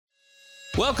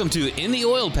Welcome to In the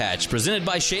Oil Patch, presented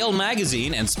by Shale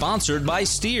Magazine and sponsored by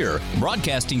Steer.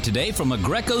 Broadcasting today from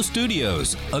Agreco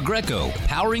Studios. Agreco,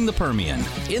 powering the Permian.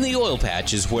 In the Oil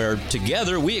Patch is where,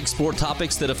 together, we explore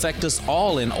topics that affect us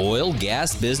all in oil,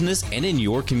 gas, business, and in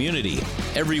your community.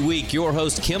 Every week, your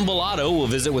host, Kim Bellotto, will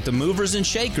visit with the movers and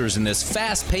shakers in this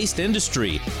fast-paced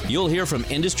industry. You'll hear from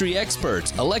industry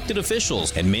experts, elected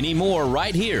officials, and many more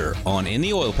right here on In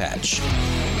the Oil Patch.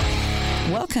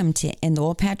 Welcome to In the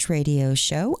Oil Patch Radio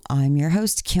Show. I'm your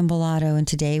host, Kim Bellotto, and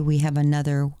today we have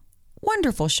another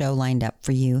wonderful show lined up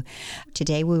for you.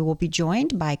 Today we will be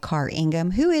joined by Carr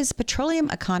Ingham, who is petroleum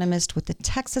economist with the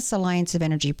Texas Alliance of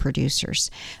Energy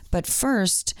Producers. But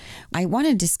first, I want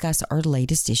to discuss our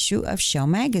latest issue of Shale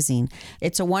Magazine.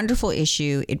 It's a wonderful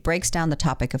issue. It breaks down the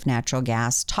topic of natural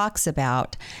gas, talks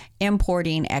about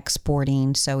importing,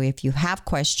 exporting. So if you have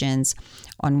questions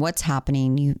on what's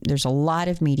happening, there's a lot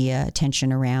of media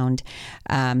attention around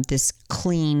this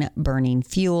clean burning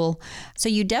fuel. So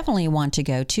you definitely want to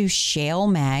go to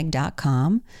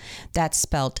shalemag.com. That's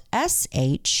spelled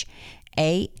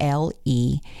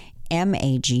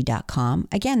SHALEMAG.com.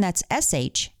 Again, that's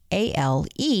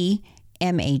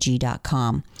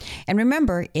SHALEMAG.com. And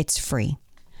remember, it's free.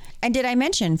 And did I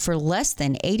mention for less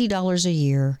than $80 a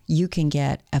year, you can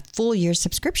get a full year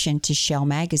subscription to Shale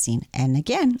Magazine. And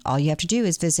again, all you have to do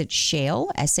is visit Shale,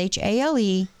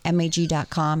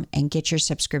 SHALEMAG.com, and get your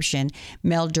subscription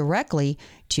mailed directly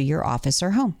to your office or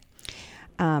home.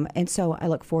 And so I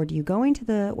look forward to you going to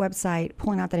the website,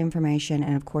 pulling out that information.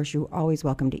 And of course, you're always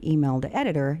welcome to email the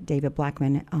editor, David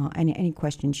Blackman, any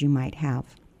questions you might have.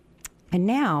 And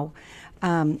now,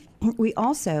 we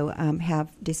also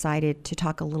have decided to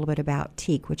talk a little bit about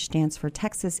TEAC, which stands for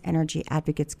Texas Energy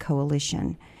Advocates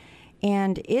Coalition.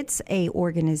 And it's a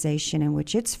organization in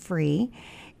which it's free.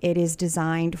 It is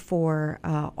designed for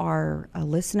our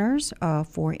listeners,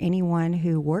 for anyone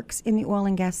who works in the oil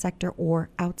and gas sector or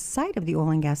outside of the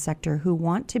oil and gas sector who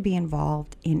want to be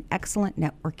involved in excellent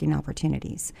networking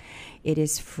opportunities. It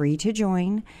is free to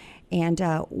join. And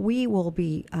we will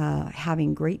be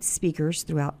having great speakers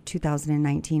throughout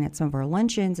 2019 at some of our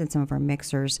luncheons and some of our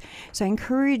mixers. So I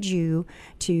encourage you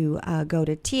to go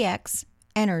to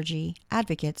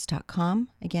txenergyadvocates.com.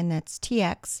 Again, that's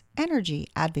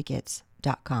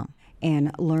txenergyadvocates.com.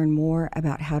 And learn more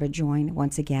about how to join.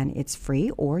 Once again, it's free,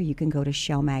 or you can go to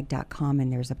shalemag.com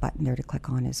and there's a button there to click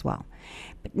on as well.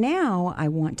 But now I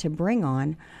want to bring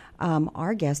on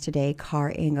our guest today,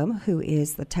 Carr Ingham, who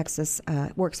is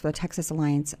works for the Texas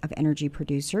Alliance of Energy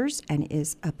Producers and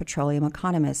is a petroleum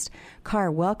economist.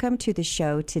 Carr, welcome to the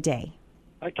show today.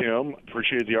 Hi, Kim.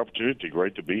 Appreciate the opportunity.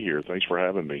 Great to be here. Thanks for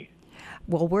having me.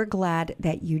 Well, we're glad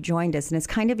that you joined us, and it's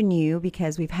kind of new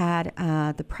because we've had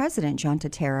the president, John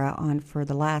Totera, on for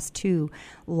the last two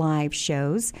live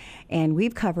shows, and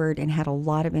we've covered and had a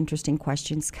lot of interesting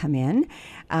questions come in,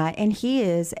 and he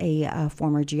is a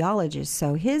former geologist,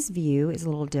 so his view is a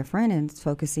little different, and it's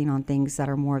focusing on things that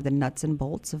are more of the nuts and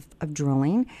bolts of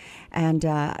drilling, and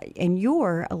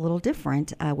you're a little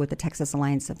different with the Texas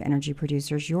Alliance of Energy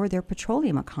Producers. You're their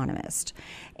petroleum economist,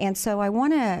 and so I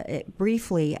want to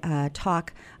briefly talk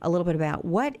a little bit about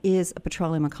what is a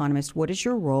petroleum economist. What is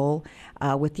your role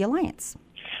with the Alliance?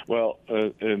 Well,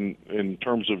 in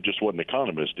terms of just what an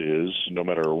economist is, no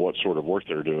matter what sort of work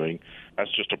they're doing,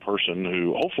 that's just a person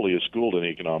who hopefully is schooled in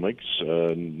economics,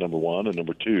 number one, and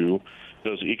number two,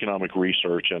 does economic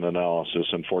research and analysis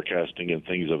and forecasting and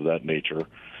things of that nature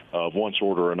of one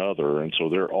sort or another. And so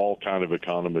there are all kind of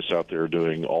economists out there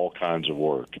doing all kinds of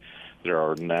work. There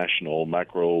are national,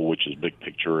 macro, which is big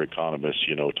picture economists,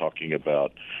 talking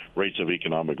about rates of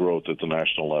economic growth at the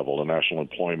national level, the national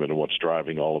employment, and what's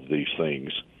driving all of these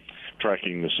things,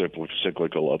 tracking the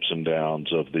cyclical ups and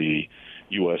downs of the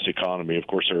U.S. economy. Of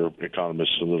course, there are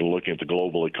economists that are looking at the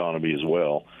global economy as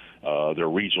well. They're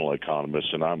regional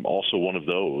economists, and I'm also one of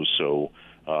those. So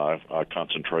I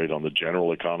concentrate on the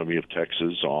general economy of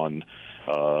Texas, on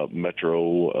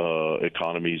metro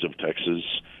economies of Texas,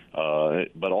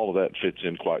 but all of that fits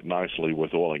in quite nicely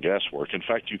with oil and gas work. In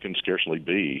fact, you can scarcely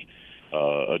be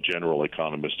a general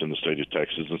economist in the state of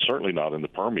Texas, and certainly not in the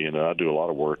Permian. And I do a lot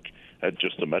of work at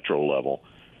just the metro level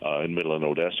in Midland,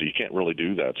 Odessa. You can't really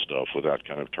do that stuff without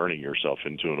kind of turning yourself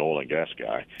into an oil and gas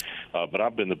guy. But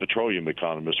I've been the petroleum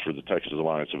economist for the Texas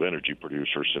Alliance of Energy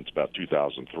Producers since about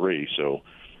 2003, so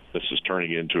this is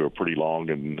turning into a pretty long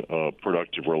and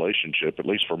productive relationship. At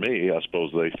least for me, I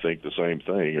suppose they think the same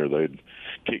thing, or they'd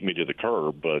kick me to the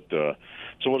curb. But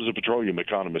so, what does a petroleum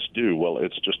economist do? Well,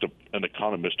 it's just an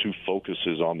economist who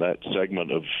focuses on that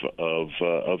segment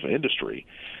of industry.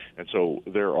 And so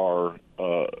there are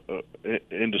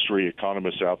industry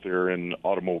economists out there in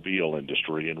automobile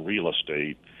industry, in real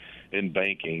estate, in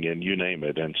banking, and you name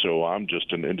it. And so I'm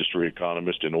just an industry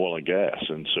economist in oil and gas.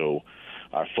 And so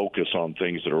I focus on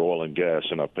things that are oil and gas,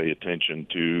 and I pay attention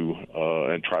to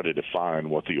and try to define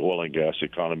what the oil and gas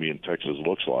economy in Texas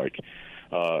looks like.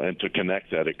 And to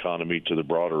connect that economy to the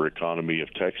broader economy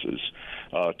of Texas,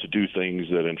 to do things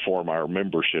that inform our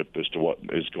membership as to what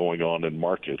is going on in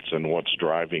markets and what's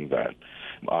driving that.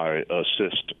 I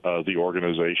assist the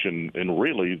organization in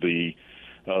really the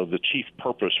chief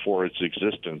purpose for its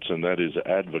existence, and that is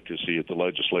advocacy at the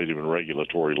legislative and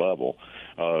regulatory level.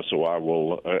 So I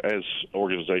will, as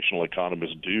organizational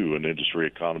economists do and industry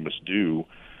economists do,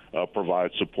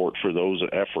 provide support for those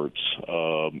efforts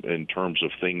in terms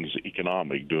of things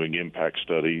economic, doing impact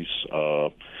studies,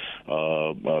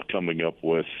 coming up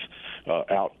with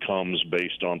outcomes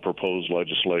based on proposed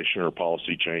legislation or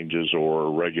policy changes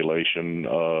or regulation,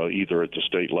 either at the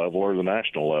state level or the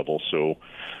national level. So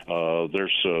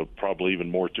there's probably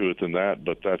even more to it than that,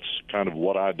 but that's kind of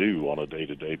what I do on a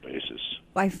day-to-day basis.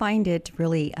 I find it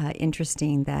really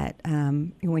interesting that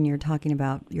when you're talking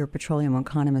about your petroleum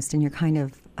economist and you're kind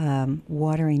of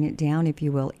watering it down, if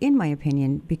you will, in my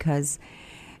opinion, because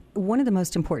one of the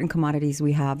most important commodities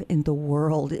we have in the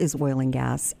world is oil and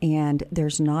gas, and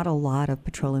there's not a lot of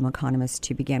petroleum economists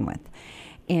to begin with.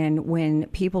 And when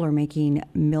people are making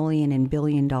million and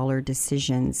billion dollar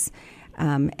decisions,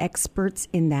 experts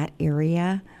in that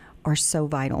area are so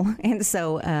vital. And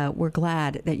so we're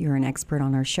glad that you're an expert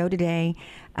on our show today.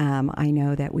 I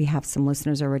know that we have some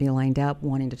listeners already lined up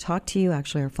wanting to talk to you.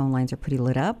 Actually, our phone lines are pretty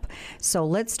lit up. So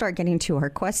let's start getting to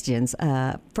our questions.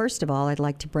 First of all, I'd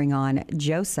like to bring on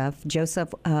Joseph.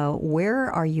 Joseph,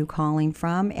 where are you calling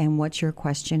from, and what's your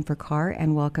question for Carr?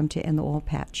 And welcome to In the Oil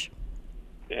Patch.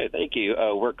 Yeah, thank you.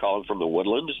 We're calling from the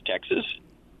Woodlands, Texas.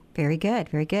 Very good,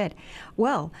 very good.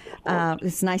 Well,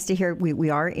 it's nice to hear. We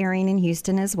are airing in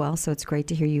Houston as well, so it's great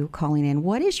to hear you calling in.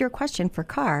 What is your question for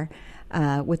Carr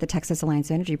with the Texas Alliance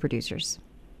of Energy Producers?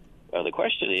 The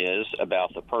question is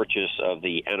about the purchase of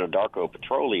the Anadarko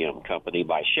Petroleum Company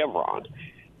by Chevron.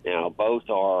 Now, both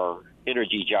are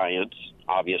energy giants,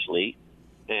 obviously,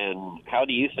 and how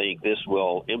do you think this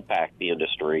will impact the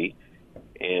industry,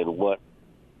 and what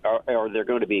are there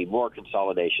going to be more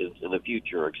consolidations in the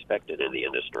future expected in the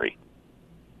industry?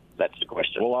 That's the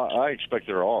question. Well, I expect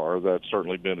there are. That's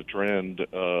certainly been a trend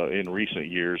in recent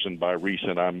years, and by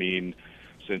recent I mean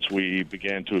since we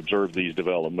began to observe these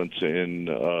developments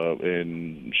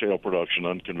in shale production,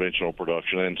 unconventional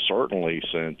production, and certainly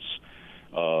since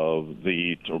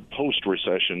the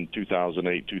post-recession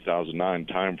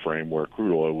 2008-2009 timeframe, where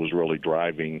crude oil was really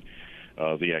driving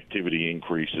the activity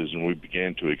increases, and we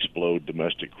began to explode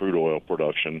domestic crude oil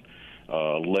production,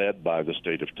 led by the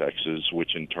state of Texas,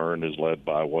 which in turn is led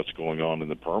by what's going on in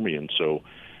the Permian. So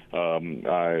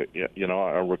I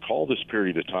recall this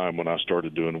period of time when I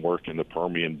started doing work in the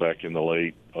Permian back in the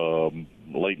late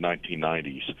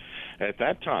 1990s. At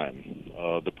that time,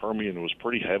 the Permian was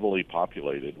pretty heavily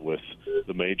populated with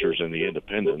the majors and the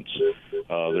independents.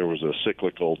 There was a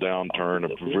cyclical downturn,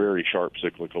 a very sharp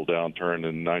cyclical downturn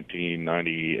in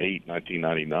 1998,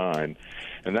 1999,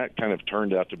 and that kind of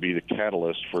turned out to be the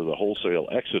catalyst for the wholesale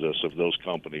exodus of those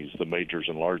companies, the majors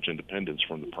and large independents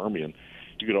from the Permian.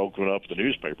 You could open up the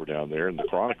newspaper down there in the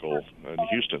Chronicle in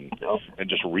Houston and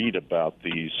just read about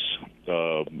these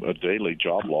daily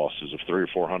job losses of 300 or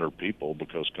 400 people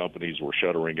because companies were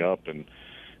shuttering up and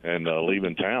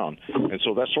leaving town. And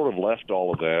so that sort of left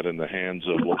all of that in the hands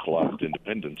of localized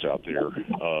independents out there.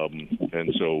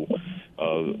 And so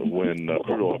when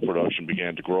crude oil production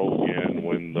began to grow again,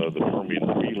 when the Permian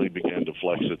really began to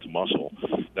flex its muscle,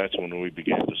 that's when we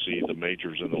began to see the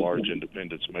majors and the large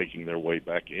independents making their way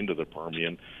back into the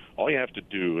Permian. All you have to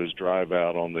do is drive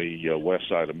out on the west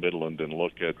side of Midland and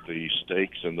look at the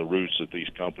stakes and the roots that these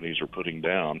companies are putting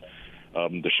down.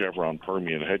 The Chevron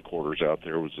Permian headquarters out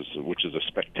there, which is a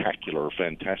spectacular,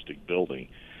 fantastic building,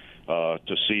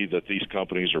 to see that these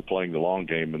companies are playing the long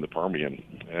game in the Permian.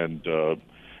 And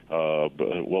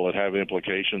will it have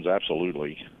implications?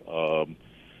 Absolutely.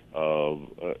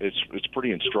 It's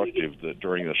pretty instructive that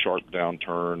during the sharp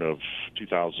downturn of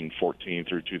 2014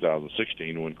 through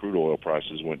 2016, when crude oil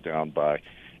prices went down by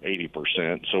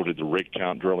 80%, so did the rig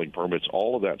count, drilling permits,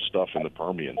 all of that stuff in the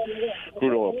Permian.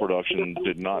 Crude oil production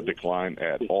did not decline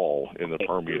at all in the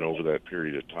Permian over that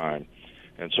period of time.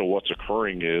 And so what's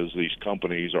occurring is these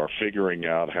companies are figuring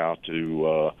out how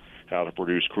to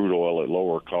produce crude oil at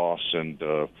lower costs, and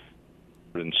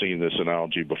I've seen this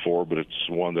analogy before, but it's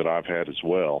one that I've had as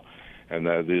well. and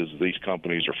that is these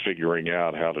companies are figuring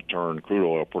out how to turn crude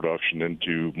oil production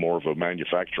into more of a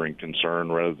manufacturing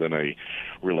concern rather than a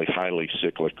really highly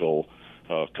cyclical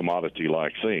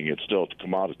commodity-like thing. It's still a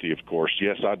commodity, of course.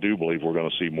 Yes, I do believe we're going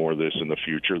to see more of this in the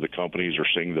future. The companies are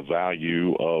seeing the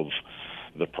value of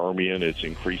the Permian, its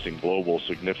increasing global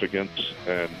significance,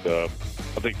 and I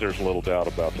think there's little doubt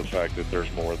about the fact that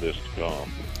there's more of this to come.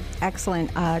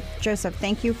 Excellent. Joseph,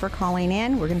 thank you for calling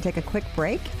in. We're going to take a quick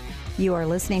break. You are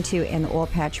listening to In the Oil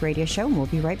Patch Radio Show, and we'll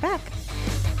be right back.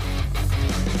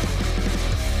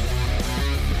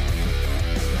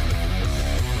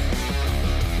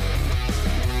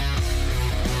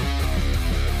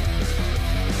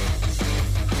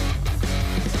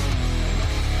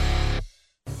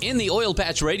 In the Oil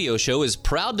Patch Radio Show is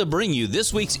proud to bring you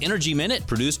this week's Energy Minute,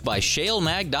 produced by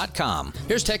ShaleMag.com.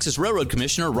 Here's Texas Railroad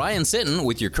Commissioner Ryan Sitton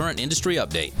with your current industry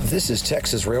update. This is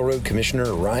Texas Railroad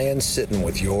Commissioner Ryan Sitton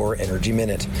with your Energy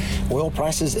Minute. Oil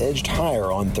prices edged higher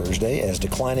on Thursday as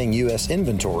declining U.S.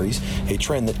 inventories, a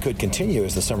trend that could continue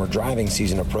as the summer driving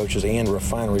season approaches and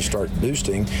refineries start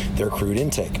boosting their crude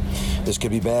intake. This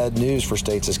could be bad news for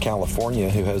states as California,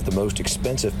 who has the most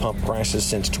expensive pump prices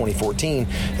since 2014,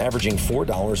 averaging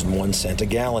 $4.01 a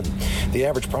gallon. The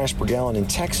average price per gallon in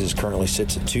Texas currently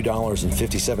sits at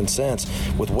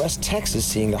 $2.57, with West Texas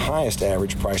seeing the highest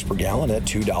average price per gallon at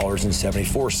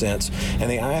 $2.74,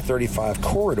 and the I-35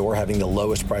 corridor having the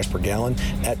lowest price per gallon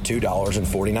at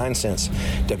 $2.49.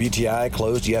 WTI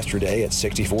closed yesterday at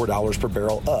 $64 per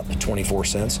barrel, up 24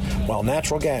 cents, while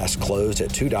natural gas closed at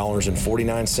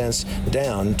 $2.49,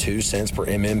 down 2 cents per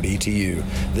MMBTU.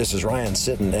 This is Ryan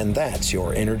Sitton, and that's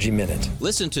your Energy Minute.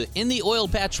 Listen to In the Oil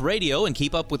Patch Radio and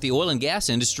keep up with the oil and gas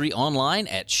industry online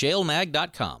at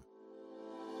shalemag.com.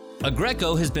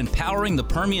 Aggreko has been powering the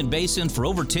Permian Basin for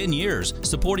over 10 years,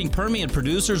 supporting Permian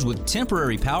producers with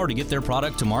temporary power to get their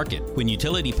product to market. When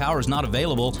utility power is not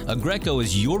available, Aggreko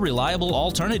is your reliable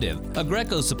alternative.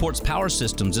 Aggreko supports power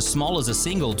systems as small as a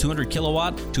single 200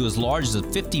 kilowatt to as large as a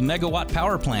 50 megawatt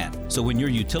power plant. So when your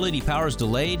utility power is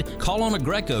delayed, call on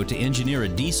Aggreko to engineer a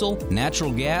diesel,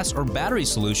 natural gas, or battery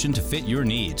solution to fit your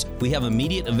needs. We have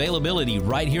immediate availability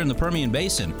right here in the Permian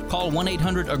Basin. Call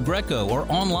 1-800-AGGREKO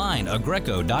or online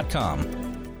aggreko.com. Plan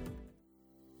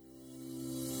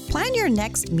your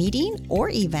next meeting or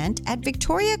event at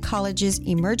Victoria College's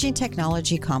Emerging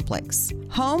Technology Complex,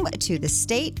 home to the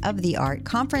state-of-the-art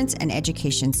Conference and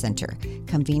Education Center,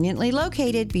 conveniently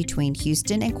located between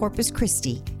Houston and Corpus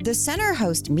Christi. The center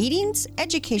hosts meetings,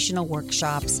 educational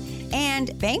workshops,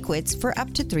 and banquets for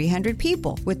up to 300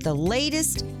 people, with the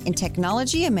latest in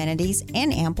technology amenities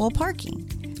and ample parking.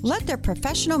 Let their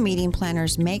professional meeting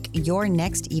planners make your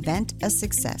next event a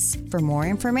success. For more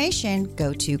information,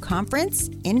 go to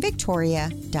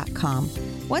conferenceinvictoria.com.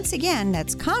 Once again,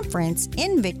 that's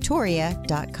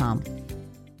conferenceinvictoria.com.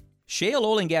 Shale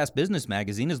Oil and Gas Business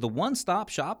Magazine is the one-stop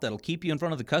shop that'll keep you in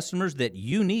front of the customers that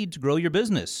you need to grow your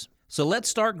business. So let's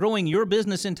start growing your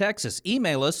business in Texas.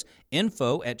 Email us,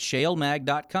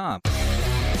 info@shalemag.com.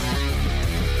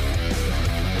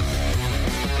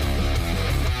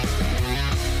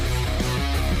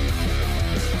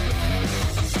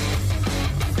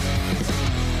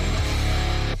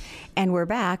 And we're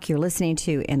back. You're listening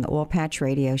to In the Oil Patch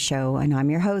Radio Show, and I'm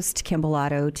your host, Kim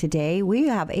Bellato. Today, we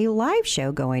have a live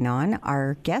show going on.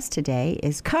 Our guest today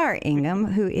is Carr Ingham,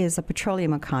 who is a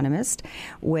petroleum economist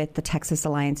with the Texas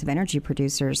Alliance of Energy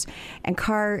Producers. And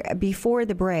Carr, before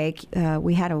the break,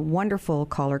 we had a wonderful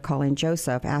caller call in,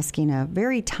 Joseph, asking a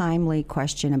very timely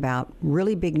question about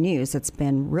really big news that's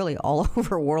been really all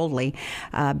over worldly.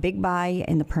 Big buy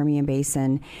in the Permian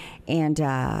Basin. And,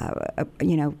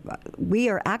 we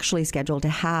are actually scheduled to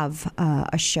have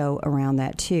a show around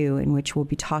that, too, in which we'll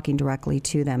be talking directly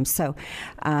to them. So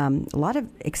a lot of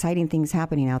exciting things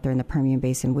happening out there in the Permian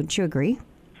Basin. Wouldn't you agree?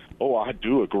 Oh, I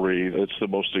do agree. It's the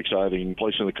most exciting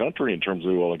place in the country in terms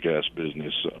of the oil and gas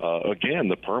business. Again,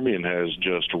 the Permian has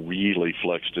just really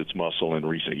flexed its muscle in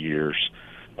recent years.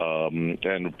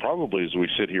 And probably as we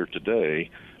sit here today,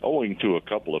 owing to a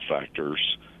couple of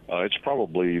factors, it's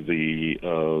probably the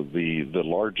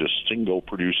largest single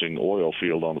producing oil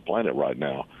field on the planet right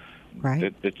now.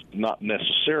 Right. It's not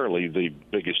necessarily the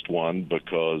biggest one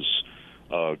because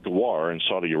Ghawar in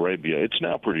Saudi Arabia, it's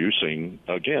now producing,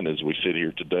 again, as we sit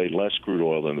here today, less crude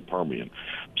oil than the Permian.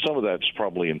 Some of that's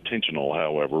probably intentional,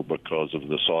 however, because of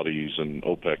the Saudis and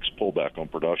OPEC's pullback on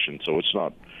production. So it's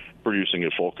not producing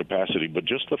at full capacity. But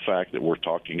just the fact that we're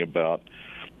talking about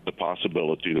the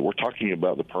possibility that we're talking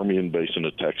about the Permian Basin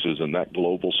of Texas and that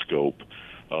global scope,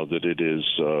 that it is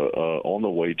on the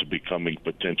way to becoming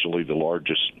potentially the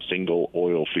largest single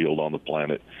oil field on the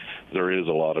planet. There is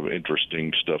a lot of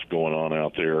interesting stuff going on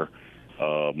out there.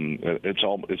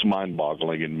 It's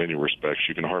mind-boggling in many respects.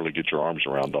 You can hardly get your arms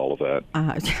around all of that.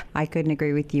 I couldn't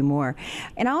agree with you more.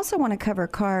 And I also want to cover,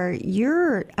 Carr,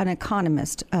 you're an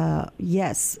economist.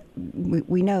 Yes,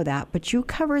 we know that, but you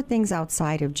cover things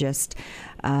outside of just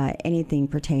anything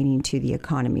pertaining to the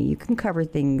economy. You can cover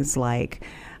things like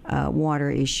water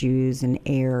issues and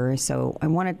air. So I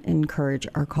want to encourage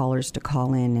our callers to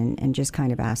call in and just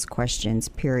kind of ask questions,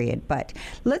 period. But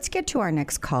let's get to our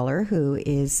next caller, who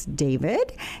is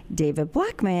David. David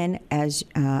Blackman, as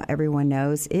everyone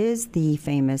knows, is the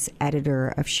famous editor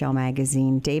of Shale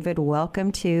Magazine. David,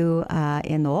 welcome to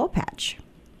In the Oil Patch.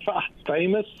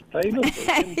 Famous?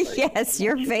 Yes,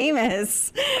 you're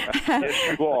famous.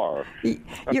 Yes, you are.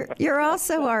 You're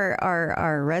also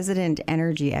our resident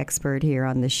energy expert here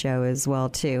on the show as well,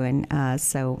 too. And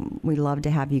so we love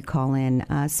to have you call in.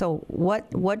 So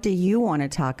what do you want to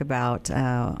talk about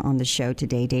on the show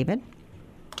today, David?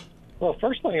 Well,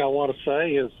 first thing I want to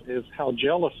say is how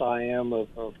jealous I am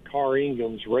of Carr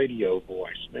Ingham's radio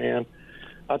voice, man.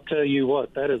 I tell you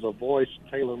what, that is a voice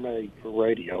tailor-made for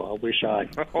radio. I wish I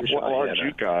had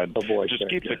a voice. Just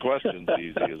keep the questions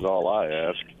easy is all I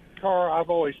ask. Carr, I've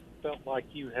always felt like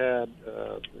you had,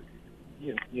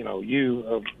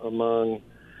 among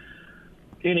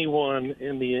anyone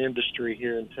in the industry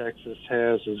here in Texas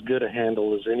has as good a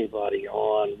handle as anybody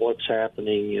on what's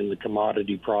happening in the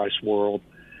commodity price world.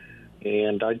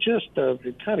 And I just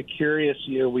kind of curious,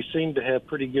 we seem to have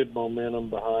pretty good momentum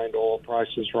behind oil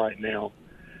prices right now.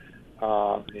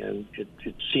 And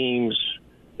it seems,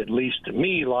 at least to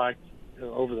me, like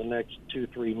over the next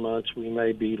 2-3 months, we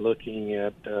may be looking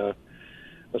at a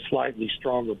slightly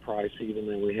stronger price even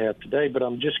than we have today. But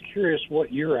I'm just curious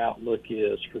what your outlook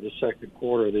is for the second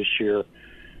quarter of this year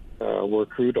where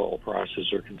crude oil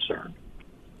prices are concerned.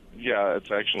 Yeah, it's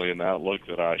actually an outlook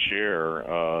that I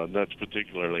share. That's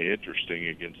particularly interesting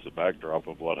against the backdrop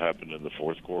of what happened in the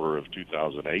fourth quarter of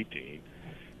 2018,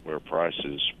 where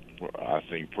prices, I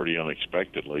think, pretty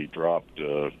unexpectedly dropped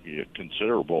a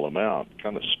considerable amount.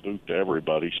 Kind of spooked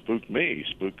everybody, spooked me,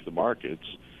 spooked the markets.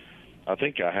 I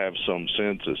think I have some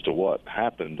sense as to what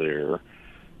happened there.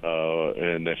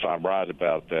 And if I'm right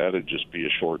about that, it'd just be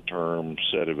a short-term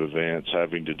set of events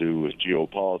having to do with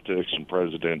geopolitics and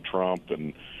President Trump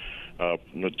and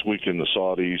tweaking the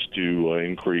Saudis to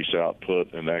increase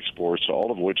output and exports,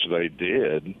 all of which they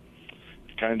did,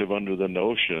 kind of under the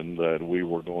notion that we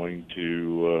were going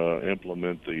to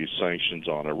implement the sanctions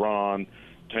on Iran,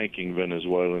 tanking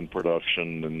Venezuelan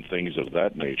production and things of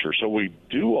that nature. So we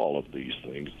do all of these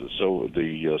things. So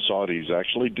the Saudis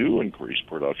actually do increase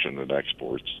production and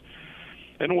exports.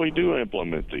 And we do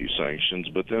implement these sanctions,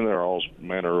 but then there are all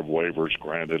manner of waivers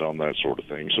granted on that sort of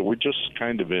thing. So we just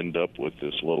kind of end up with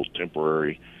this little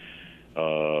temporary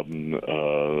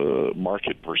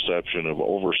market perception of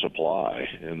oversupply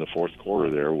in the fourth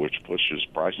quarter there, which pushes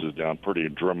prices down pretty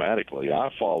dramatically. I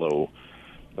follow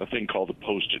a thing called the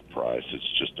posted price.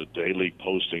 It's just a daily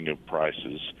posting of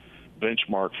prices,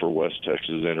 benchmark for West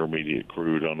Texas Intermediate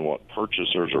crude on what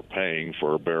purchasers are paying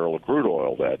for a barrel of crude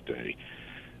oil that day.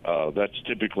 That's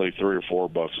typically $3 or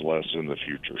 $4 less than the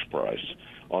futures price.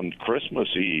 On Christmas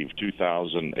Eve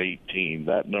 2018,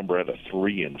 that number had a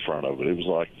 3 in front of it. It was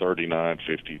like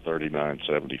 $39.50,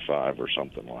 $39.75 or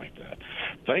something like that.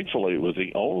 Thankfully, it was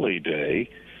the only day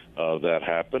that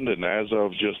happened, and as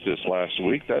of just this last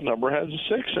week, that number has a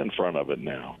 6 in front of it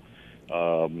now.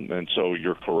 And so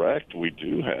you're correct. We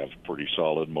do have pretty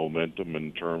solid momentum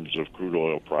in terms of crude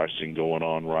oil pricing going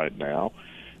on right now.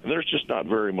 And there's just not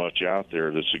very much out there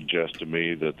to suggest to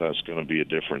me that that's going to be a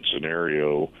different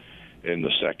scenario in the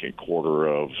second quarter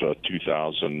of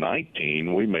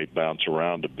 2019. We may bounce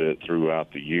around a bit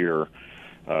throughout the year,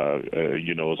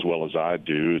 as well as I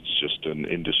do. It's just an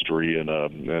industry and a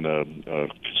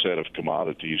set of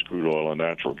commodities, crude oil and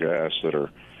natural gas, that are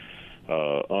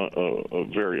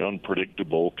very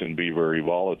unpredictable, can be very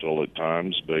volatile at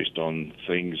times based on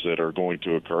things that are going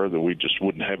to occur that we just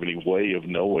wouldn't have any way of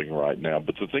knowing right now.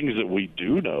 But the things that we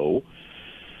do know,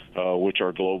 which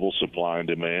are global supply and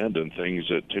demand and things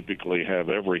that typically have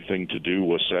everything to do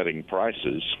with setting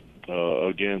prices,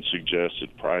 again suggest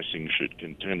that pricing should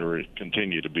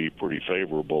continue to be pretty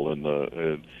favorable in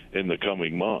the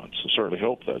coming months. I certainly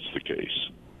hope that's the case.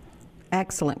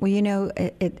 Excellent. Well,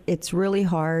 it's really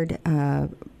hard a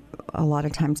lot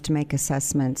of times to make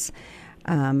assessments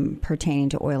pertaining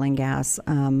to oil and gas.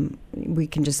 We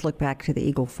can just look back to the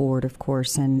Eagle Ford, of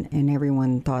course, and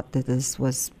everyone thought that this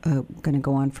was going to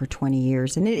go on for 20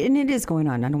 years. And it is going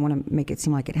on. I don't want to make it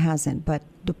seem like it hasn't, but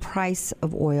the price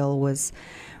of oil was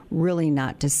really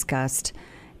not discussed.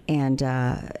 And,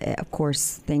 of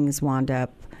course, things wound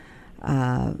up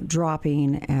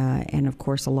dropping, and of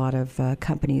course, a lot of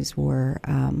companies were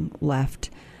left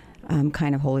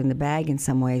kind of holding the bag in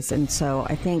some ways. And so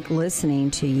I think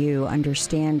listening to you,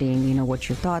 understanding, what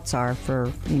your thoughts are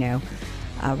for,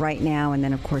 right now, and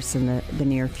then of course in the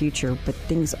near future. But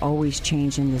things always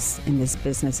change in this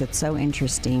business. It's so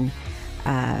interesting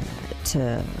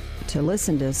to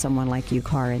listen to someone like you,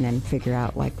 Carr, and then figure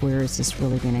out where is this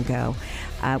really going to go.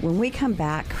 When we come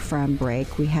back from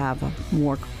break, we have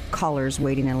more callers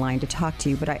waiting in line to talk to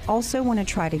you, but I also want to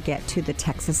try to get to the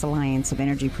Texas Alliance of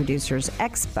Energy Producers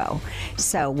Expo.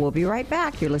 So we'll be right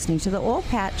back. You're listening to the Oil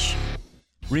Patch.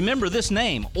 Remember this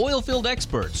name, Oilfield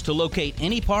Experts, to locate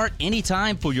any part,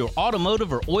 anytime for your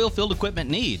automotive or oilfield equipment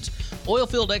needs.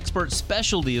 Oilfield Experts'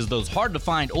 specialty is those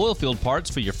hard-to-find oilfield parts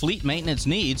for your fleet maintenance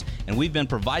needs, and we've been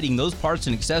providing those parts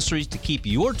and accessories to keep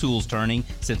your tools turning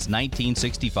since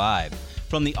 1965.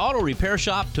 From the auto repair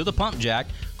shop to the pump jack,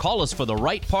 call us for the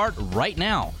right part right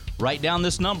now. Write down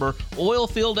this number,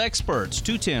 Oilfield Experts,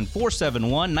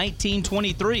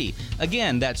 210-471-1923.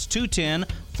 Again, that's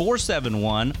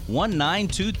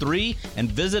 210-471-1923,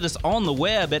 and visit us on the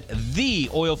web at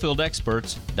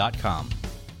theoilfieldexperts.com.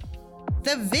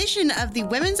 The vision of the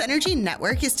Women's Energy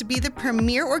Network is to be the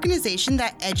premier organization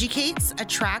that educates,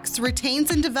 attracts, retains,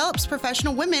 and develops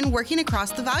professional women working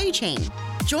across the value chain.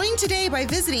 Join today by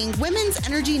visiting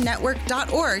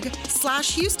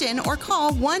womensenergynetwork.org/Houston or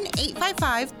call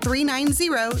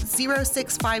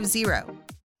 1-855-390-0650.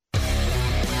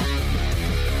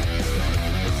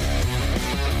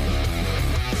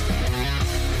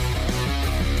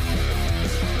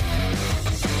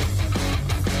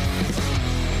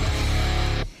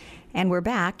 And we're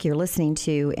back. You're listening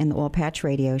to In the Oil Patch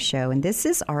Radio Show, and this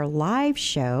is our live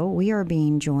show. We are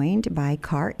being joined by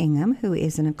Carr Ingham, who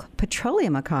is a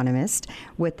petroleum economist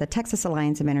with the Texas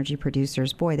Alliance of Energy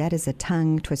Producers. Boy, that is a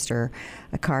tongue twister,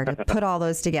 Carr, to put all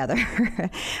those together.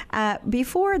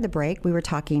 Before the break, we were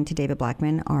talking to David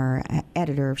Blackman, our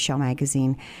editor of Shale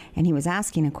Magazine, and he was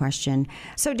asking a question.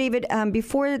 So, David,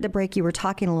 before the break, you were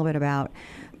talking a little bit about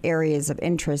areas of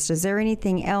interest. Is there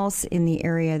anything else in the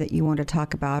area that you want to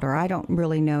talk about, or I don't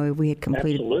really know if we had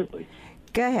completed? Absolutely.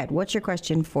 Go ahead. What's your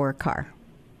question for Carr?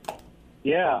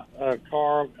 Yeah,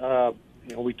 Carr,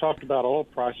 we talked about oil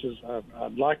prices.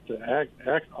 I'd like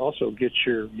to also get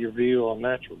your view on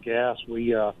natural gas. We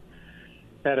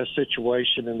had a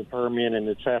situation in the Permian, and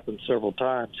it's happened several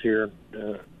times here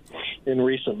in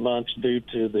recent months due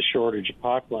to the shortage of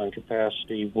pipeline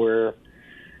capacity, where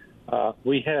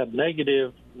we had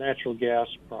negative natural gas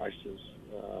prices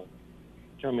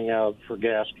for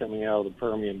gas coming out of the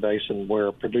Permian Basin, where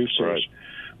producers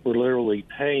were literally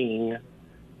paying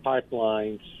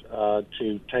pipelines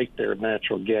to take their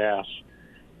natural gas.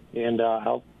 And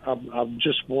I'm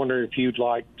just wondering if you'd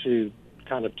like to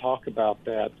kind of talk about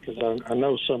that, because I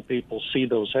know some people see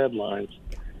those headlines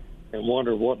and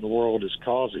wonder what in the world is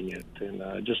causing it. And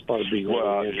I just thought it'd be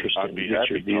really interesting I'd be to get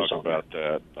happy your views to talk about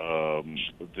that.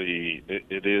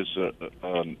 It is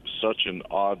such an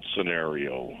odd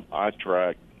scenario. I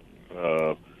track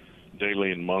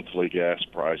daily and monthly gas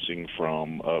pricing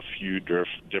from a few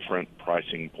different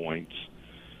pricing points.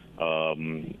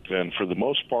 And for the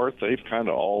most part, they've kind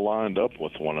of all lined up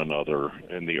with one another.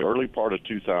 In the early part of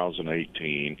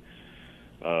 2018,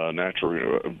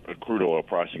 crude oil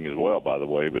pricing as well, by the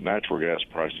way, but natural gas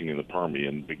pricing in the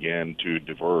Permian began to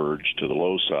diverge to the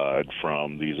low side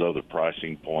from these other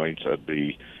pricing points. That'd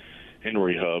be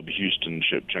Henry Hub, Houston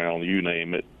Ship Channel, you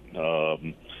name it,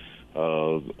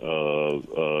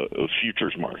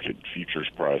 futures market, futures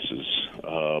prices.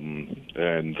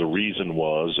 And the reason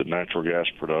was that natural gas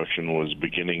production was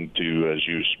beginning to, as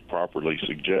you properly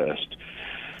suggest,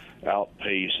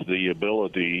 outpace the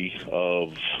ability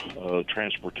of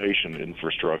transportation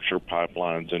infrastructure,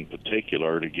 pipelines in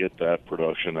particular, to get that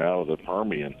production out of the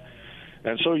Permian.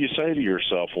 And so you say to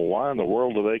yourself, well, why in the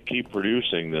world do they keep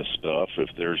producing this stuff if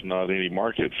there's not any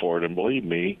market for it? And believe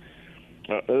me,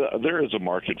 there is a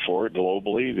market for it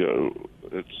globally.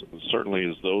 It's certainly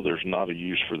as though there's not a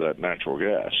use for that natural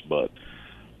gas, but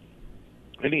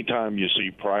anytime you see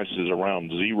prices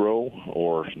around zero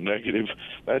or negative,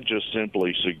 that just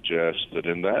simply suggests that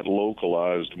in that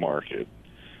localized market,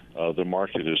 the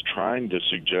market is trying to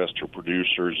suggest to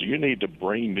producers, you need to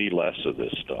bring me less of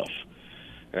this stuff.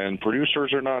 And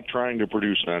producers are not trying to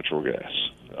produce natural gas.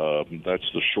 That's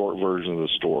the short version of the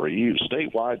story.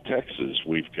 Statewide Texas,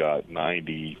 we've got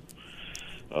 95%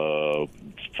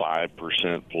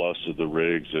 plus of the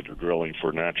rigs that are drilling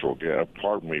for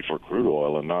for crude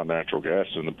oil and not natural gas.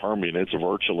 In the Permian, it's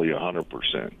virtually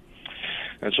 100%.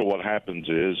 And so what happens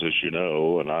is, as you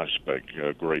know, and I expect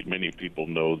a great many people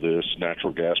know this,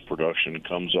 natural gas production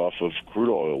comes off of crude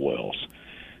oil wells.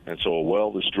 And so a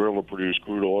well that's drilled to produce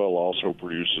crude oil also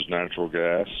produces natural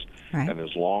gas. Right. And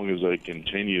as long as they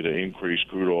continue to increase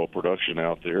crude oil production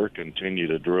out there, continue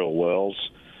to drill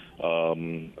wells,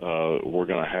 we're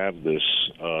going to have this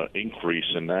increase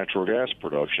in natural gas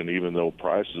production, even though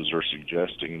prices are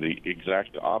suggesting the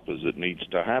exact opposite needs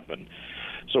to happen.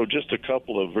 So just a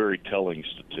couple of very telling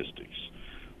statistics.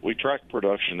 We track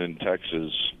production in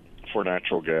Texas for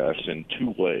natural gas in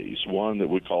two ways. One that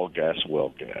we call gas well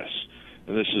gas.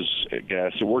 And this is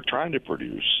gas that we're trying to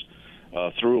produce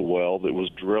through a well that was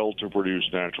drilled to produce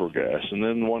natural gas. And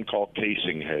then one called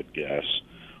casing head gas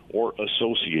or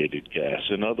associated gas.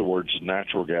 In other words,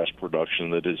 natural gas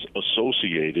production that is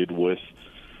associated with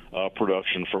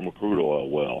production from a crude oil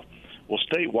well. Well,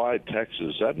 statewide,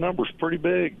 Texas, that number's pretty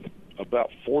big.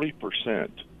 About 40%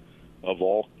 of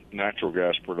all natural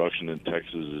gas production in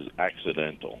Texas is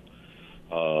accidental,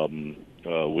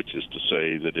 which is to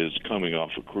say that it's coming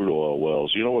off of crude oil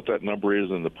wells. You know what that number is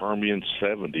in the Permian?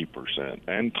 70%,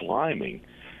 and climbing.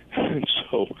 And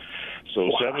so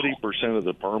Wow. 70% of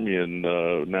the Permian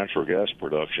natural gas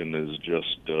production is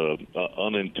just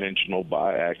unintentional,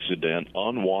 by accident,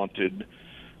 unwanted,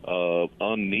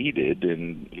 unneeded,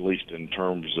 at least in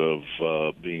terms of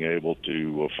being able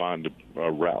to find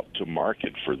a route to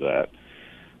market for that.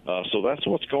 So that's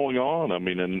what's going on. I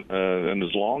mean, and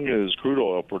as long as crude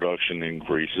oil production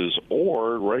increases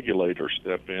or regulators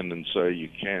step in and say you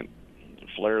can't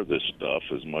flare this stuff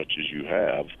as much as you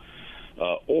have,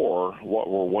 or what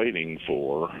we're waiting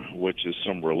for, which is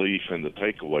some relief in the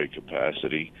takeaway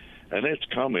capacity, and it's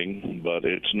coming, but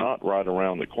it's not right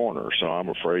around the corner. So I'm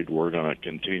afraid we're going to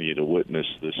continue to witness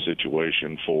this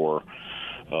situation for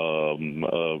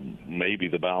maybe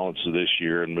the balance of this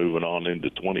year and moving on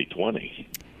into 2020.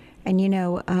 And you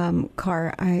know,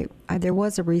 Carr, there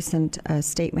was a recent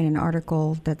statement, an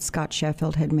article that Scott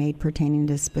Sheffield had made pertaining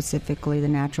to specifically the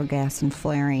natural gas and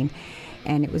flaring,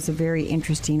 and it was a very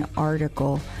interesting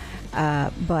article.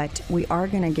 But we are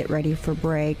going to get ready for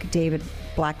break. David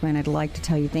Blackman, I'd like to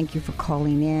tell you thank you for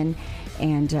calling in,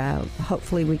 and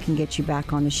hopefully we can get you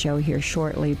back on the show here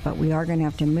shortly. But we are going to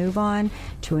have to move on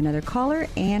to another caller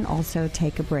and also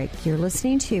take a break. You're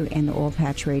listening to In the Oil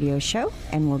Patch Radio Show,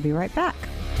 and we'll be right back.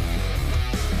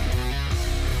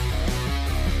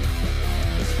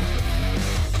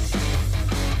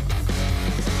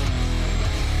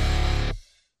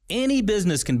 Any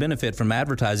business can benefit from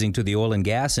advertising to the oil and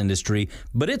gas industry,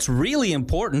 but it's really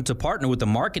important to partner with a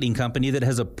marketing company that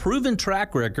has a proven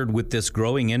track record with this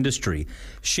growing industry.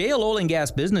 Shale Oil and Gas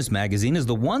Business Magazine is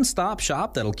the one-stop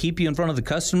shop that'll keep you in front of the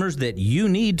customers that you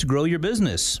need to grow your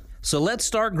business. So let's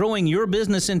start growing your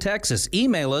business in Texas.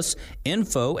 Email us,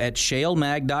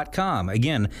 info@shalemag.com.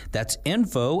 Again, that's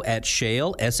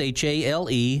info@shale,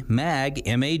 S-H-A-L-E, mag,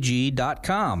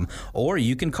 M-A-G.com. Or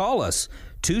you can call us,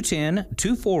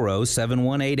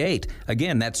 210-240-7188.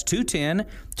 Again, that's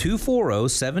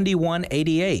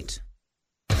 210-240-7188.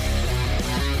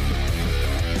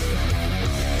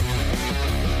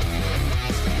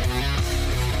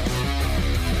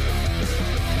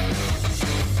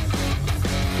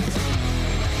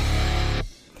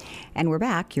 And we're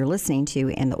back. You're listening to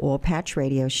In the Oil Patch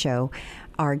Radio Show.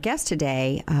 Our guest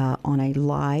today on a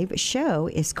live show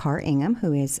is Carr Ingham,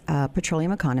 who is a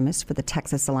petroleum economist for the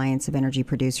Texas Alliance of Energy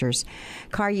Producers.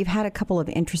 Carr, you've had a couple of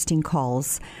interesting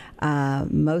calls.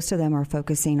 Most of them are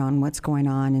focusing on what's going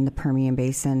on in the Permian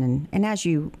Basin. And as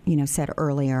you said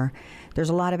earlier, there's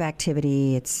a lot of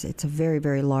activity. It's a very,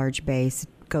 very large base.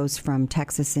 Goes from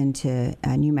Texas into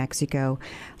New Mexico.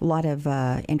 A lot of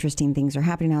interesting things are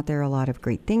happening out there. A lot of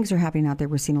great things are happening out there.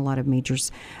 We're seeing a lot of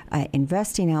majors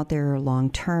investing out there long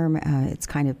term. It's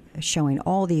kind of showing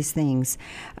all these things.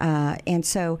 And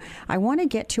so I want to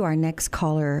get to our next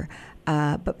caller.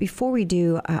 But before we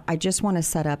do, I just want to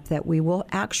set up that we will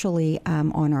actually,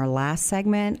 on our last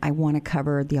segment, I want to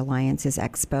cover the Alliance's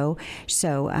Expo.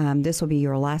 So this will be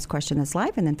your last question that's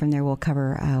live, and then from there we'll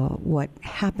cover what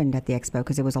happened at the Expo,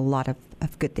 because there was a lot of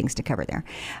good things to cover there.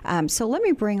 So let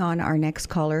me bring on our next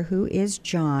caller, who is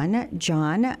John.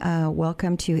 John,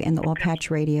 welcome to In the Oil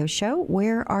Patch Radio Show.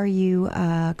 Where are you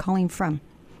calling from?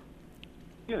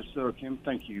 Yes, Kim,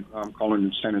 thank you. I'm calling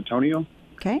in San Antonio.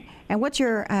 Okay. And what's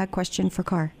your question for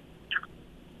Carr?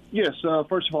 Yes.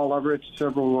 First of all, I've read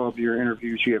several of your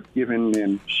interviews you have given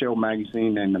in Shale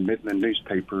Magazine and the Midland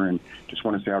newspaper, and just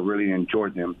want to say I really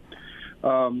enjoyed them.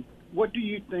 What do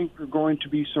you think are going to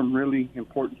be some really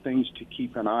important things to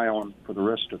keep an eye on for the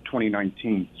rest of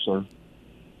 2019, sir?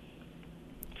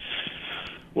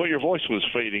 Well, your voice was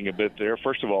fading a bit there.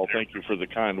 First of all, thank you for the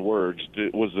kind words.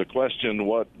 Was the question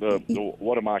what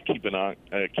am I keeping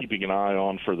an eye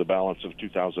on for the balance of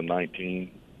 2019?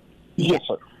 Yes,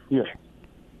 sir. Yes.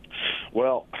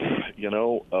 Well, the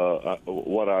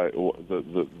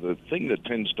thing that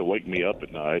tends to wake me up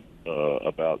at night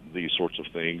about these sorts of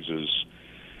things is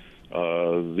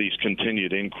these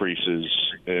continued increases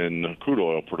in crude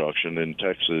oil production in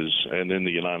Texas and in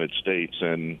the United States,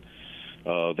 and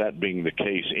that being the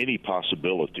case, any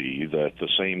possibility that the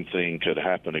same thing could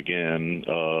happen again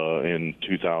in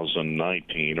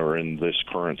 2019 or in this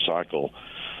current cycle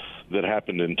that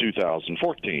happened in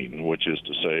 2014, which is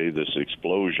to say this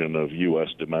explosion of U.S.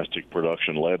 domestic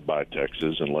production led by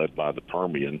Texas and led by the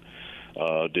Permian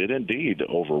did indeed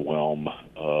overwhelm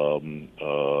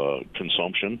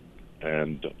consumption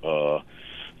and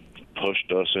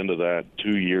pushed us into that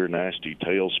 2-year nasty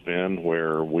tailspin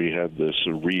where we had this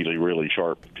really, really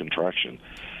sharp contraction.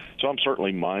 So I'm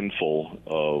certainly mindful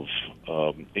of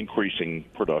increasing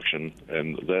production,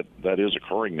 and that is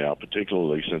occurring now,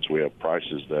 particularly since we have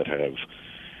prices that have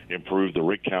improved. The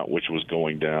rig count, which was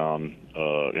going down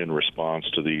in response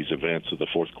to these events of the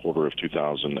fourth quarter of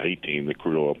 2018, the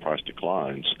crude oil price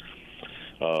declines,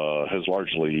 has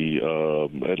largely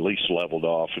at least leveled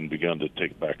off and begun to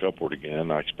tick back upward again.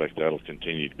 I expect that'll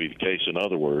continue to be the case. In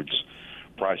other words,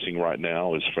 pricing right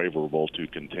now is favorable to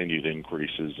continued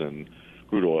increases in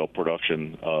crude oil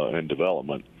production and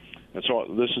development. And so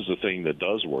this is the thing that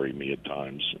does worry me at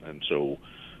times. And so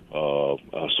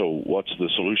what's the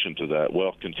solution to that?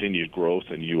 Well, continued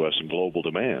growth in U.S. and global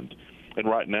demand. And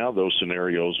right now, those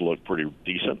scenarios look pretty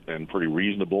decent and pretty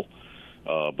reasonable.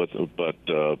 But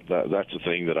that's the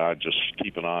thing that I just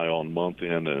keep an eye on month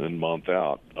in and month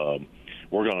out.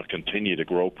 We're going to continue to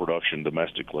grow production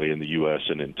domestically in the U.S.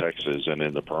 and in Texas and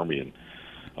in the Permian.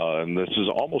 And this is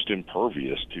almost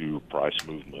impervious to price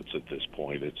movements at this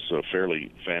point. It's a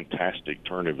fairly fantastic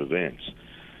turn of events.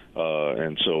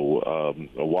 And so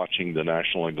watching the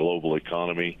national and global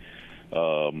economy,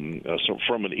 so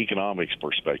from an economics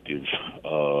perspective,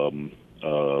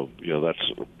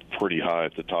 that's pretty high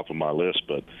at the top of my list.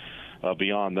 But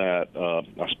beyond that,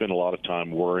 I spend a lot of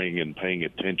time worrying and paying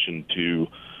attention to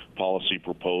policy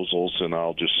proposals, and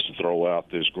I'll just throw out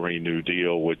this Green New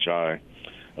Deal, which I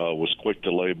was quick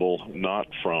to label not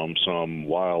from some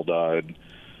wild-eyed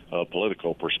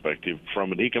political perspective,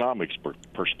 from an economics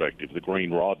perspective, the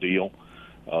Green Raw Deal.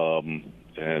 So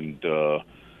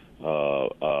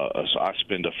I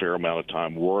spend a fair amount of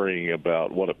time worrying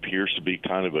about what appears to be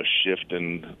kind of a shift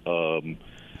in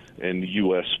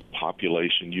U.S.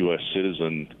 population, U.S.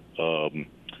 citizen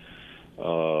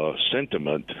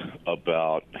sentiment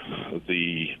about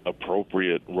the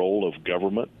appropriate role of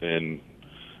government in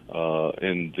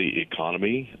the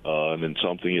economy and in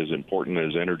something as important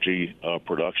as energy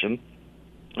production,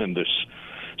 and this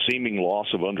seeming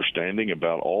loss of understanding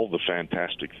about all the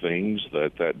fantastic things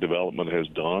that development has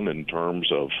done in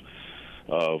terms of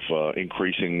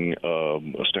increasing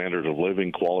a standard of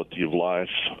living, quality of life,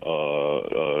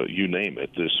 you name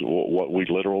it. What we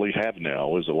literally have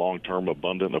now is a long-term,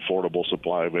 abundant, affordable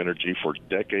supply of energy for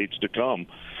decades to come.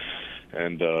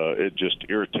 And it just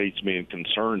irritates me and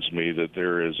concerns me that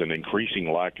there is an increasing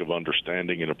lack of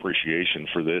understanding and appreciation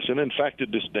for this, and in fact a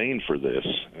disdain for this.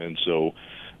 And so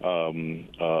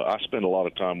I spend a lot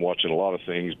of time watching a lot of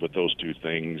things, but those two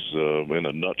things in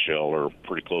a nutshell are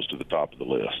pretty close to the top of the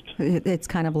list. It's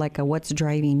kind of like a what's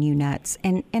driving you nuts.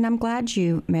 And I'm glad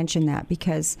you mentioned that,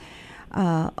 because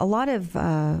a lot of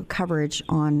coverage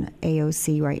on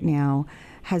AOC right now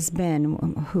has been,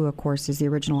 who of course is the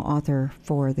original author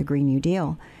for the Green New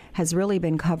Deal, has really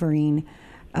been covering,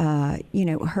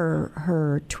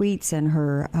 her tweets and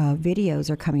her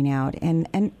videos are coming out.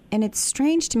 And it's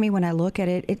strange to me when I look at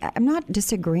it. I'm not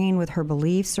disagreeing with her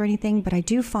beliefs or anything, but I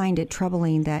do find it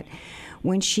troubling that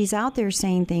when she's out there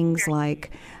saying things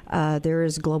like there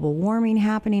is global warming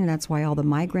happening, and that's why all the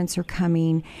migrants are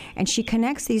coming, and she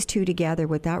connects these two together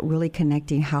without really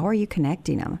connecting. How are you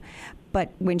connecting them?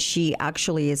 But when she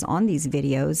actually is on these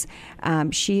videos,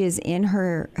 she is in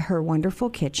her wonderful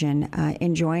kitchen,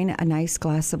 enjoying a nice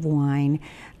glass of wine,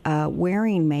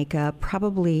 wearing makeup,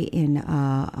 probably in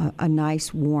a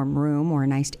nice warm room or a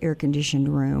nice air-conditioned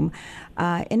room.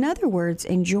 In other words,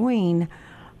 enjoying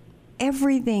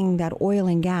everything that oil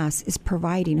and gas is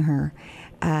providing her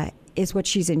is what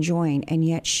she's enjoying, and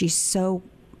yet she's so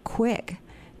quick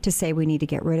to say we need to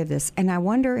get rid of this. And I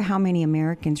wonder how many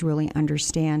Americans really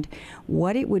understand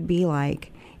what it would be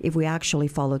like if we actually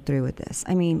followed through with this.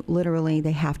 I mean, literally,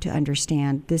 they have to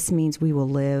understand this means we will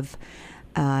live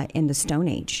in the Stone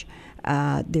Age.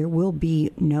 There will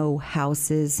be no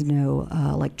houses, no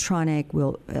electronic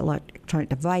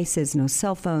devices, no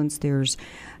cell phones.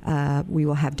 We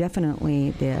will have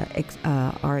definitely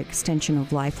our extension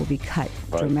of life will be cut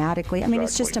dramatically. I mean,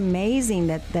 It's just amazing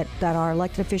that our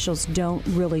elected officials don't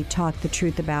really talk the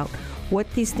truth about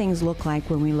what these things look like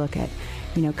when we look at,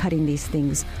 cutting these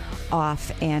things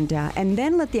off, and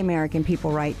then let the American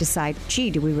people decide, gee,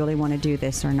 do we really want to do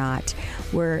this or not?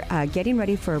 We're getting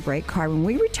ready for a break. Car, when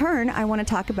we return, I want to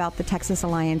talk about the Texas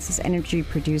Alliance's Energy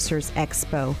Producers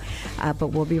Expo, but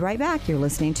we'll be right back. You're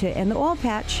listening to In the Oil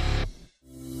Patch.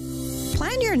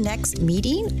 Plan your next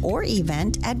meeting or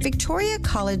event at Victoria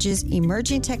College's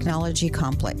Emerging Technology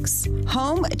Complex,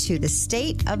 home to the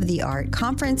state-of-the-art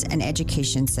Conference and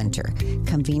Education Center,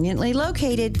 conveniently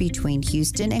located between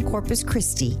Houston and Corpus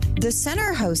Christi. The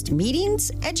center hosts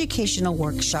meetings, educational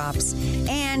workshops,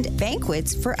 and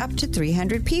banquets for up to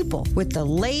 300 people, with the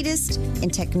latest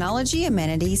in technology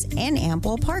amenities and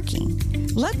ample parking.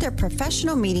 Let their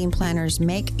professional meeting planners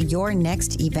make your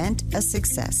next event a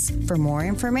success. For more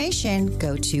information,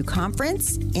 go to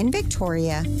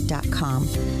conferenceinvictoria.com.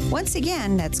 Once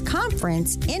again, that's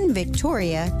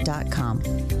conferenceinvictoria.com.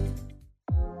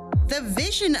 The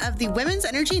vision of the Women's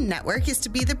Energy Network is to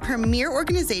be the premier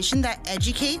organization that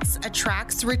educates,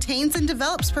 attracts, retains, and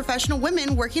develops professional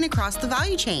women working across the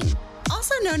value chain.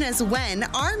 Also known as WEN,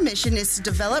 our mission is to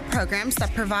develop programs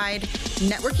that provide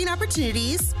networking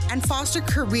opportunities and foster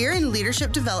career and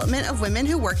leadership development of women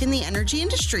who work in the energy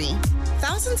industry.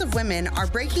 Thousands of women are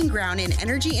breaking ground in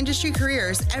energy industry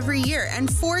careers every year, and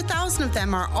 4,000 of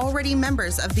them are already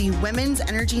members of the Women's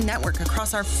Energy Network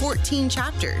across our 14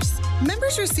 chapters.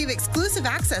 Members receive exclusive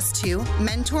access to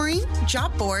mentoring,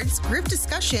 job boards, group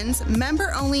discussions,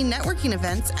 member-only networking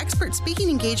events, expert speaking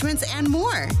engagements, and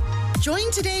more.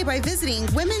 Join today by visiting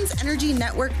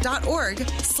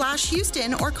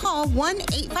women'senergynetwork.org/Houston or call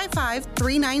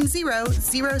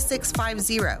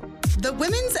 1-855-390-0650. The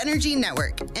Women's Energy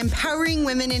Network, empowering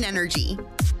women in energy.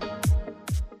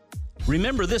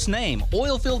 Remember this name,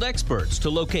 Oilfield Experts,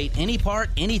 to locate any part,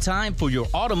 anytime for your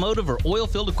automotive or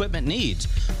oilfield equipment needs.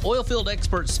 Oilfield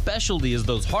Experts' specialty is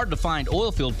those hard-to-find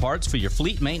oilfield parts for your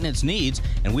fleet maintenance needs,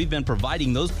 and we've been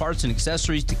providing those parts and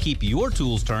accessories to keep your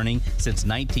tools turning since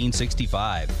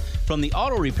 1965. From the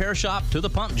auto repair shop to the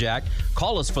pump jack,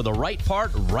 call us for the right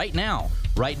part right now.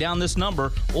 Write down this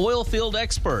number, Oilfield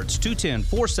Experts,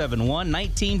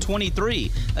 210-471-1923.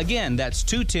 Again, that's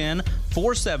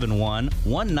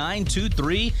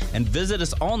 210-471-1923, and visit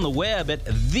us on the web at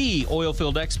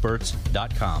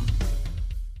theoilfieldexperts.com.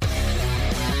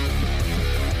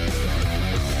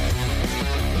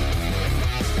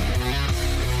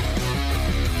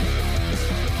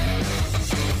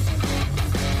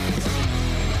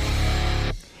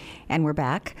 And we're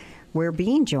back. We're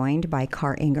being joined by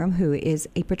Car Ingram, who is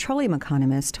a petroleum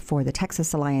economist for the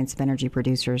Texas Alliance of Energy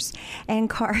Producers. And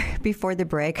Car, before the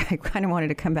break, I kind of wanted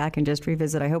to come back and just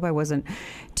revisit. I hope I wasn't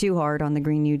too hard on the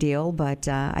Green New Deal, but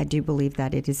I do believe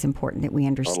that it is important that we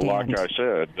understand. Like I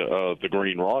said, the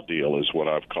Green Raw Deal is what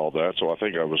I've called that, so I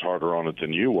think I was harder on it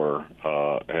than you were,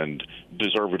 and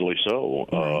deservedly so.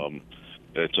 Right.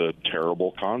 It's a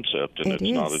terrible concept, and it's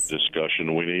not a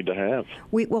discussion we need to have.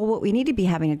 Well, what we need to be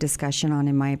having a discussion on,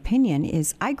 in my opinion,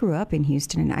 is I grew up in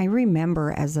Houston, and I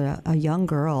remember as a young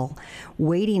girl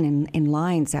waiting in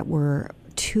lines that were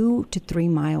 2 to 3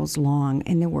 miles long,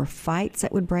 and there were fights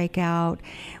that would break out.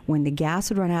 When the gas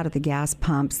would run out of the gas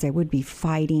pumps, they would be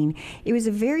fighting. It was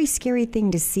a very scary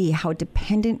thing to see how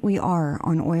dependent we are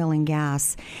on oil and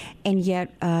gas, and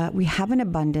yet we have an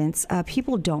abundance.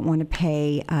 People don't want to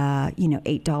pay,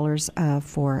 $8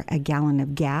 for a gallon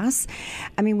of gas.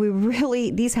 I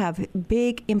mean, these have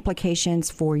big implications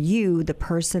for you, the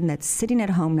person that's sitting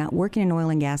at home, not working in oil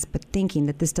and gas, but thinking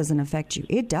that this doesn't affect you.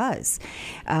 It does.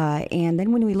 And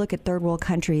then when we look at third world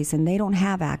countries and they don't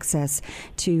have access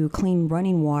to clean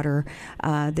running water,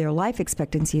 their life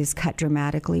expectancy is cut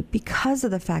dramatically because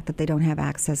of the fact that they don't have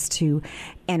access to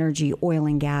energy, oil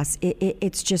and gas.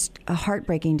 It's just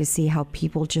heartbreaking to see how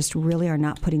people just really are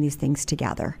not putting these things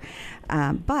together.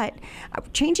 But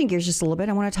changing gears just a little bit,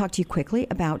 I want to talk to you quickly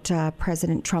about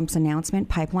President Trump's announcement,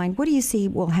 pipeline. What do you see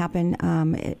will happen?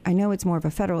 I know it's more of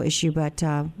a federal issue, but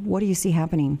what do you see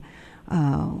happening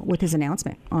with his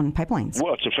announcement on pipelines?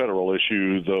 Well, it's a federal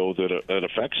issue, though, that it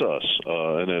affects us,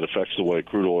 and it affects the way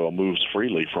crude oil moves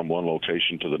freely from one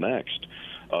location to the next.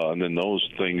 And then those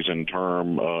things in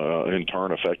turn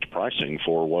affect pricing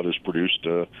for what is produced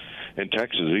in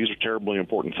Texas. These are terribly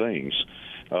important things.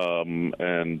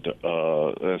 And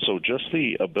so just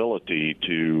the ability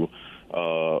to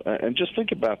And just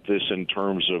think about this in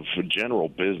terms of general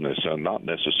business, and not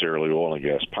necessarily oil and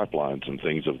gas pipelines and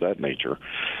things of that nature.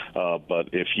 But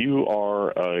if you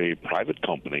are a private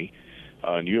company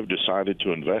and you have decided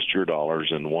to invest your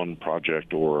dollars in one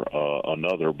project or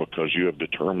another because you have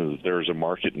determined that there is a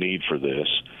market need for this,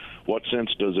 what sense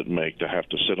does it make to have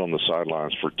to sit on the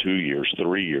sidelines for 2 years,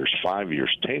 3 years, 5 years,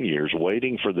 10 years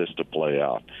waiting for this to play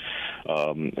out?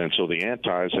 And so the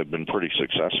antis have been pretty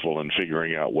successful in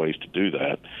figuring out ways to do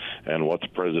that. And what the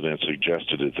president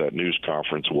suggested at that news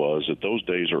conference was that those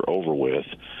days are over with,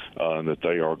 and that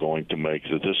they are going to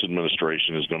that this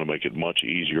administration is going to make it much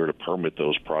easier to permit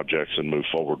those projects and move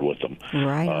forward with them.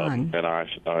 Right on. And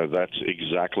that's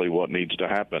exactly what needs to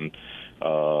happen.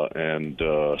 So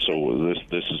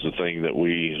this is the thing that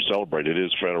we celebrate. It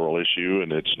is a federal issue,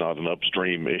 and it's not an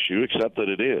upstream issue, except that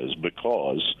it is,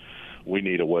 because we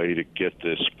need a way to get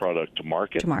this product to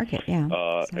market.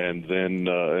 Yeah. And then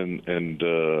and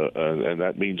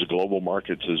that means global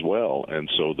markets as well. And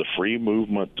so the free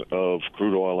movement of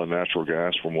crude oil and natural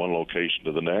gas from one location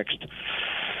to the next,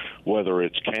 whether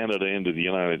it's Canada into the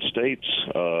United States,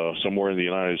 somewhere in the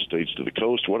United States to the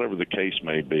coast, whatever the case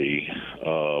may be,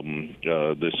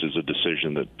 this is a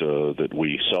decision that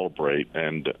we celebrate.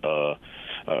 And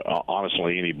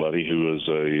honestly, anybody who is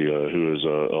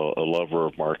a lover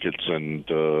of markets and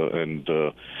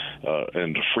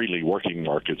freely working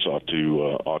markets ought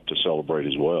to celebrate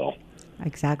as well.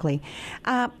 Exactly.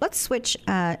 Let's switch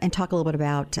and talk a little bit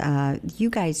about, you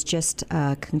guys just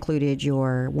concluded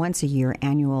your once-a-year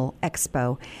annual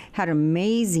expo. Had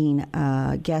amazing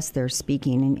guests there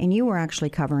speaking, and you were actually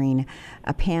covering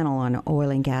a panel on oil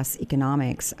and gas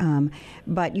economics.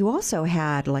 But you also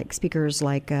had speakers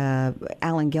like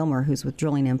Alan Gilmer, who's with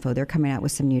Drilling Info. They're coming out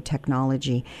with some new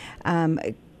technology.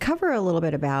 Cover a little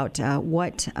bit about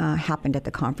what happened at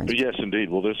the conference. Yes, indeed.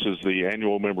 Well, this is the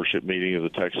annual membership meeting of the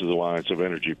Texas Alliance of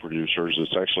Energy Producers.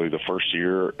 It's actually the first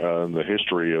year in the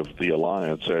history of the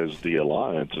Alliance as the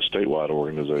Alliance, a statewide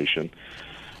organization,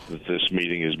 that this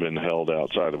meeting has been held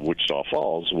outside of Wichita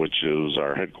Falls, which is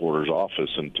our headquarters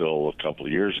office until a couple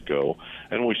of years ago.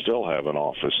 And we still have an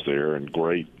office there and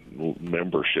great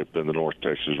membership in the North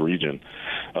Texas region.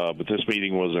 But this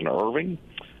meeting was in Irving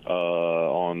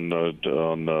on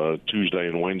Tuesday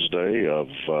and Wednesday of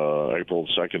April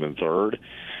 2nd and 3rd.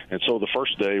 And so the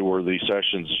first day were the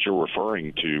sessions that you're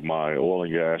referring to, my oil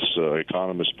and gas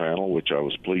economist panel, which I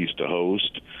was pleased to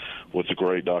host, with the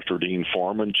great Dr. Dean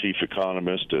Foreman, chief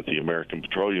economist at the American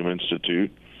Petroleum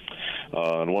Institute,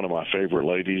 and one of my favorite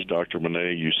ladies, Dr.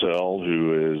 Monet Ussel,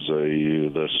 who is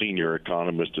the senior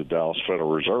economist at Dallas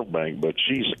Federal Reserve Bank, but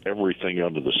she's everything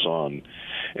under the sun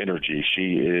energy.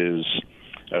 She is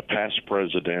a past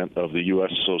president of the U.S.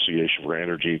 Association for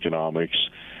Energy Economics,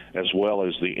 as well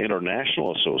as the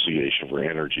International Association for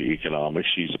Energy Economics.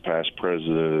 She's a past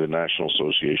president of the National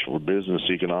Association for Business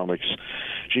Economics.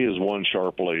 She is one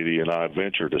sharp lady, and I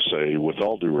venture to say, with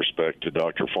all due respect to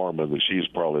Dr. Foreman, that she's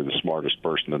probably the smartest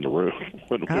person in the room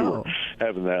when we were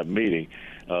having that meeting.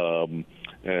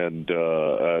 And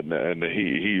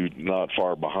he not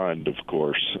far behind, of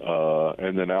course.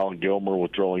 And then Alan Gilmer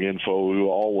with Drilling Info, who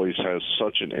always has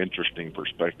such an interesting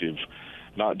perspective,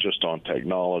 not just on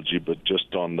technology, but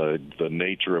just on the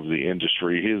nature of the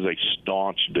industry. He is a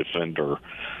staunch defender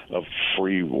of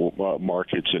free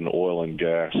markets in oil and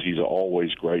gas. He's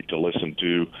always great to listen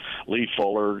to. Lee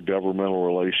Fuller, governmental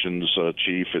relations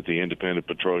chief at the Independent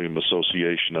Petroleum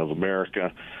Association of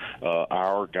America.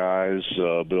 Our guys,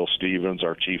 Bill Stevens,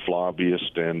 our chief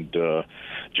lobbyist, and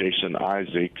Jason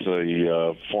Isaac,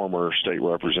 the former state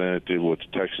representative with the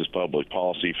Texas Public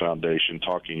Policy Foundation,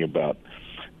 talking about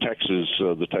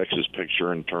the Texas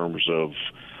picture in terms of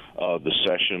the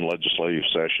legislative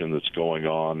session that's going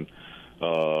on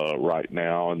right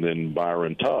now, and then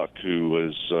Byron Tuck,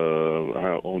 who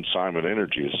owns Simon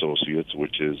Energy Associates,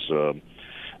 which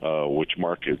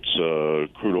markets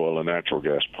crude oil and natural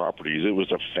gas properties. It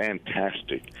was a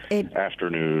fantastic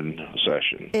afternoon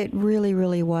session. It really,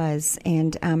 really was.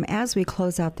 And as we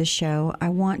close out the show, I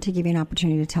want to give you an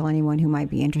opportunity to tell anyone who might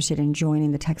be interested in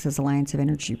joining the Texas Alliance of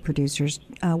Energy Producers,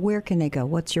 where can they go?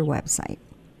 What's your website?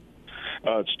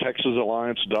 It's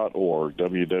texasalliance.org,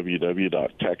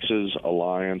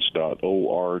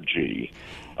 www.texasalliance.org.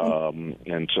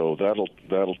 And so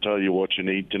that'll tell you what you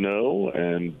need to know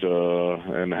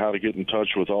and how to get in touch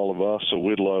with all of us. So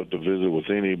we'd love to visit with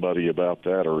anybody about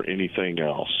that or anything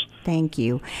else. Thank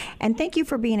you. And thank you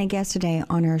for being a guest today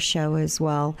on our show as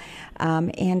well.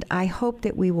 And I hope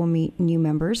that we will meet new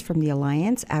members from the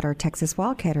Alliance at our Texas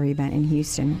Wildcatter event in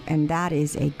Houston. And that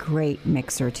is a great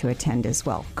mixer to attend as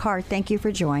well. Cart, thank you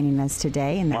for joining us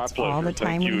today. And that's all the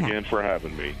time we have. Thank you again for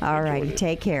having me. All right.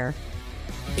 Take care.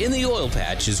 In the Oil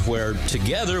Patch is where,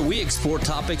 together, we explore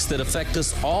topics that affect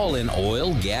us all in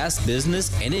oil, gas,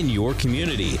 business, and in your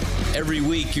community. Every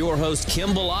week, your host, Kim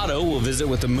Bellotto, will visit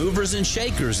with the movers and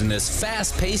shakers in this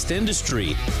fast-paced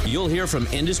industry. You'll hear from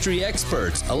industry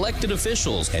experts, elected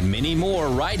officials, and many more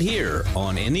right here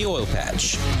on In the Oil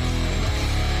Patch.